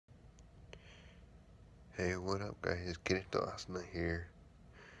Hey, what up, guys? Kirito Asna here,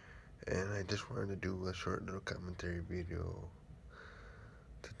 and I just wanted to do a short little commentary video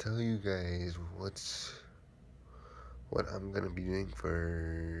to tell you guys what I'm gonna be doing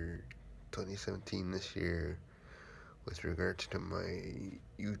for 2017 this year with regards to my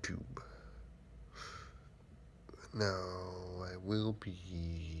YouTube. Now, I will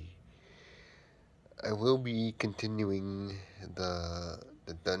be continuing the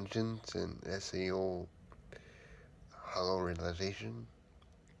dungeons and SAO Hollow Realization,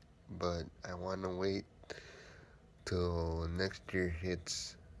 but I want to wait till next year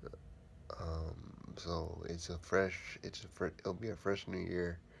hits. So it'll be a fresh new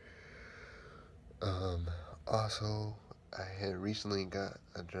year. Um, Also, I had recently got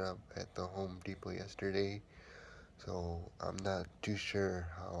a job at the Home Depot yesterday, so I'm not too sure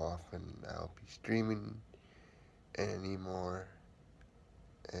how often I'll be streaming anymore.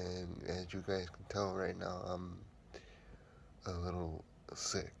 And as you guys can tell right now, I'm a little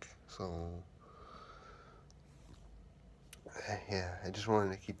sick. So, yeah, I just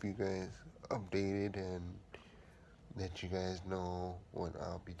wanted to keep you guys updated and let you guys know what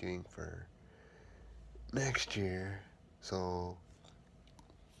I'll be doing for next year. So,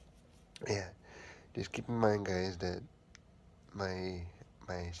 yeah, just keep in mind, guys, that my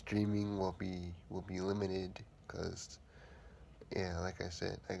streaming will be limited because, yeah, like I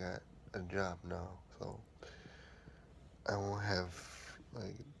said, I got a job now, so I won't have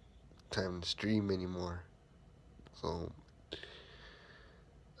like time to stream anymore. So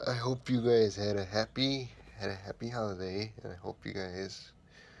I hope you guys had a happy holiday, and I hope you guys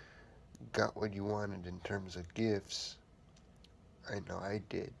got what you wanted in terms of gifts. I know I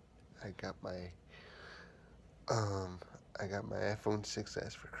did. I got my um I got my iPhone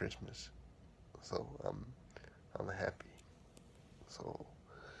 6s for Christmas. So I'm happy. So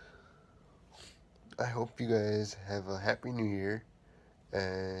I hope you guys have a happy new year,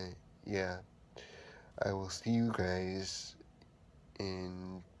 and yeah, I will see you guys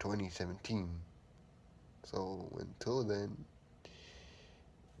in 2017. So until then,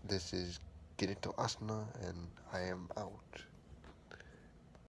 this is Kirito Asna, and I am out.